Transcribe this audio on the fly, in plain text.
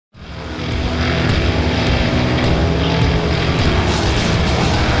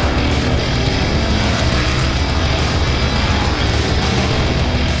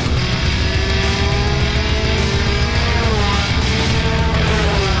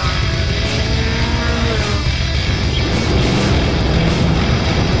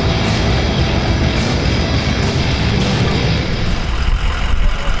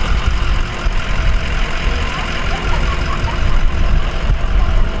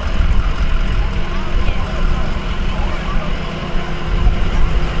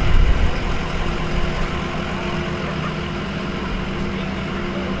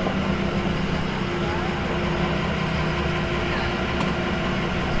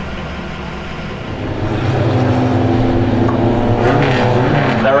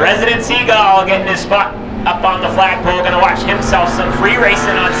Paul getting his spot up on the flagpole. Going to watch himself some free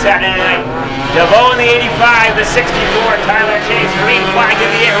racing on Saturday night. DeVoe in the 85, the 64, Tyler Chase, green flag in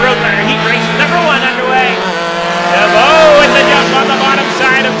the air. Roadrunner heat race number 1 underway. DeVoe with the jump on the bottom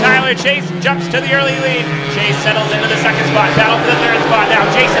side of Tyler Chase, jumps to the early lead. Chase settles into the second spot, battle for the third spot now.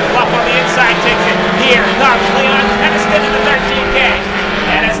 Jason Clough on the inside takes it. Here comes Leon Keniston in the 13K.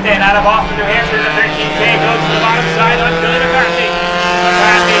 Keniston out of Alton, New Hampshire in the 13K, goes to the bottom side on Billy McCarthy.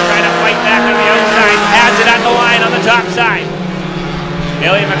 McCarthy trying to fight back on the outside, has it at the line on the top side.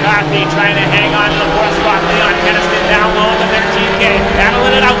 Billy McCarthy trying to hang on to the 4th spot. Leon Keniston down low in the 13K,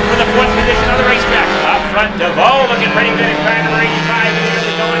 battling it out for the 4th position on the racetrack. Up front, DeVoe looking pretty good in car number 85.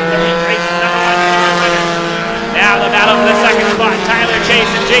 Nearly going to race number 1. Now the battle for the second spot. Tyler Chase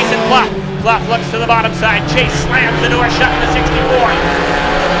and Jason Clough. Clough looks to the bottom side. Chase slams the door shut in the 64.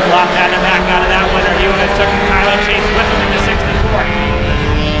 Clough had to back out of that one, or he would have took Tyler Chase with him in the 64.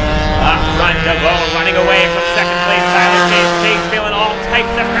 Up front, DeVoe running away from second place. Tyler Chase. Chase feeling all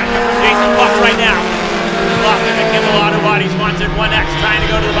types of pressure from Jason Clough right now. Clough in the Kimball Auto Body sponsored 1X, trying to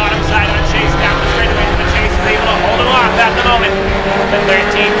go to the bottom side on Chase down the straightaway, but Chase is able to hold him off at the moment. The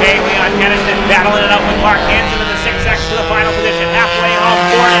 13K, Leon Keniston battling it out with Mark Hansen in the 6X to the final position. Halfway home,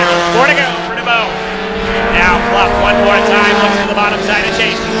 4 down, 4 to go for DeVoe. Now Clough one more time, looks to the bottom side of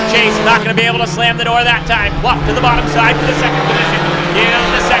Chase. Chase not going to be able to slam the door that time. Clough to the bottom side for the second position. Give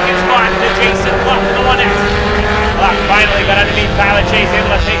the second spot to Jason Clough in the 1X. Clough finally got underneath Tyler Chase,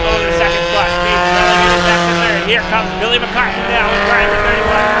 able to take over the second spot. Chase relegated back to third. Here comes Billy McCarthy now in car number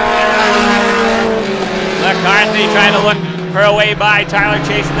 31. McCarthy trying to look for a way by Tyler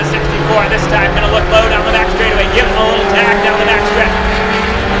Chase in the 64. This time going to look low down the back straightaway. Give him a little tag down the back stretch.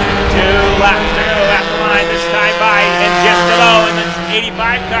 2 laps to go at the line. This time by and just below in the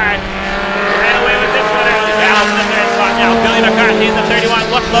 85 car. Ran away with this one early. Battle in the third spot now. Billy McCarthy in the 31.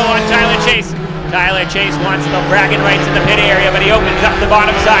 Look low on Tyler Chase. Tyler Chase wants the bragging rights in the pit area, but he opens up the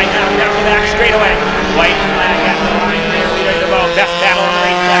bottom side now down the back straightaway. White flag at the line. Leader DeVoe. Best battle on the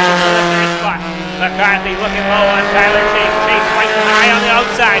race flag for the third spot. McCarthy looking low on Tyler Chase. Chase fighting high on the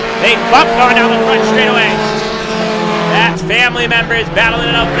outside. They bump going down the front straightaway. That's family members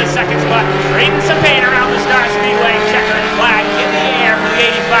battling it out for the second spot. Trading some paint around the Star Speedway. Checkered flag in the air for the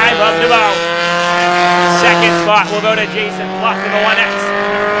 85 of DeVoe. Second spot will go to Jason Clough in the 1X.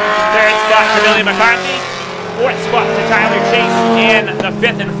 Third spot to Billy McCarthy. 4th spot to Tyler Chase. And the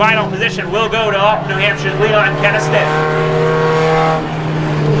 5th and final position will go to Alton, New Hampshire's Leon Keniston.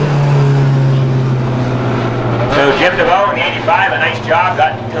 So Jim DeVoe in the 85, a nice job,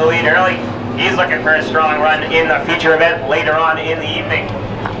 got to the lead early. He's looking for a strong run in the feature event later on in the evening.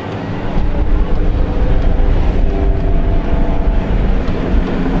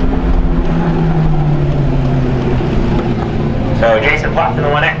 So Jason Clough in the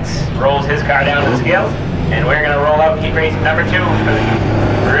 1X rolls his car down to the scales, and we're going to roll out heat race number 2 for the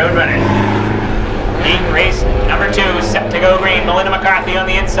Roadrunners. Heat race number 2 set to go green. Melinda McCarthy on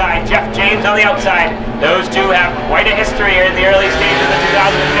the inside, Jeff James on the outside. Those two have quite a history here in the early stages of the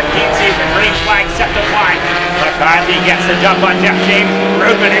 2015 season. Green flag set to fly. McCarthy gets the jump on Jeff James.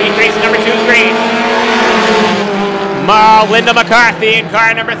 Roadrunner heat race number 2 green. Linda McCarthy in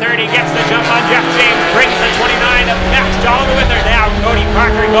car number 30 gets the jump on Jeff James, brings the 29 of Max Dolliver with her. Now Cody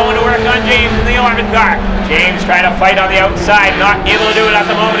Parker going to work on James in the 11 car. James trying to fight on the outside, not able to do it at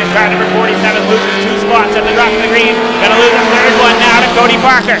the moment in car number 47, loses 2 spots at the drop of the green. Gonna lose a third one now to Cody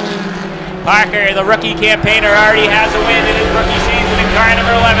Parker. Parker, the rookie campaigner, already has a win in his rookie season in car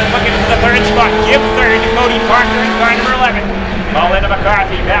number 11, looking for the 3rd spot. Give 3rd to Cody Parker in car number 11. Melinda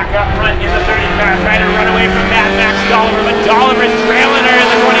McCarthy back up front in the 30 car, trying to run away from Mad Max Dolliver, but Dolliver's trailing her in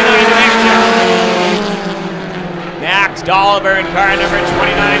the 29 New Hampshire. Max Dolliver in car number 29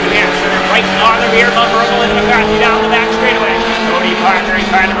 New Hampshire, right on the rear bumper of Melinda McCarthy down the back straightaway. Cody Parker in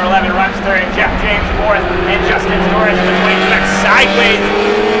car number 11 runs 3rd, Jeff James 4th, and Justin Torres in the 22X sideways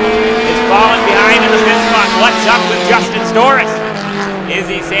is falling behind in the 5th spot. What's up with Justin Torres? Is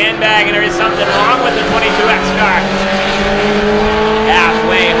he sandbagging, or is something wrong with the 22X car?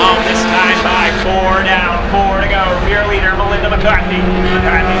 Halfway home this time by 4 down, 4 to go. Rear leader Melinda McCarthy.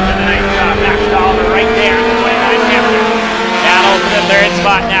 McCarthy's done a nice job. Max Dolliver right there in the 29 Hampshire. Battle for the 3rd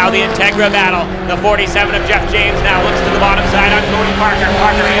spot now, the Integra battle. The 47 of Jeff James now looks to the bottom side on Cody Parker.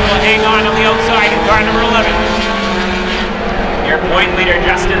 Parker able to hang on the outside in car number 11. Your point leader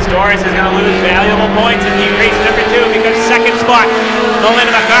Justin Torres is going to lose valuable points in heat race number 2 because 2nd spot Melinda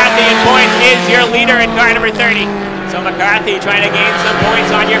McCarthy in points is your leader in car number 30. So McCarthy trying to gain some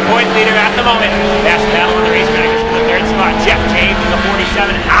points on your point leader at the moment. Best battle on the racetrack is for the 3rd spot. Jeff James in the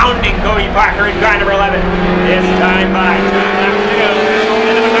 47 hounding Cody Parker in car number 11. This time by 2 laps to go.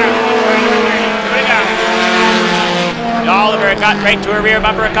 Melinda McCarthy in car number 30. bumper. It got right to her rear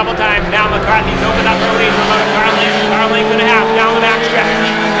bumper a couple times. Now McCarthy's opened up her lead from about a car length and a half down the back stretch.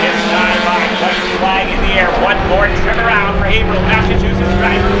 It's not by white flag in the air. One more trim around for Haverhill, Massachusetts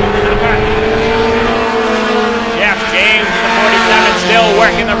driver McCarthy. Jeff James, the 47, still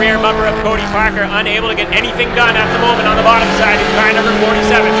working the rear bumper of Cody Parker, unable to get anything done at the moment on the bottom side in car number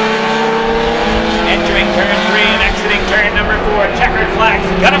 47. Entering turn 3 and exiting turn number 4. Checkered flags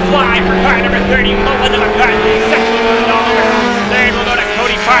gonna fly for car number 30. Melinda McCarthy. Second will go to Oliver. Third will go to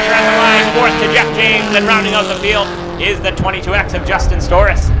Cody Parker at the line. Fourth to Jeff James. And rounding out the field is the 22X of Justin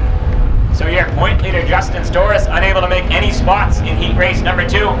Storis. So your point leader Justin Storis unable to make any spots in heat race number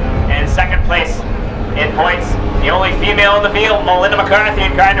 2. And second place in points. The only female in the field, Melinda McCarthy,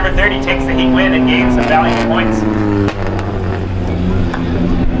 in car number 30, takes the heat win and gains some valuable points.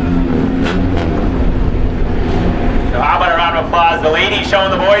 So how about a round of applause? The ladies showing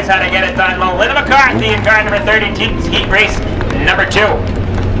the boys how to get it done. Melinda McCarthy in car number 30 takes heat race number 2.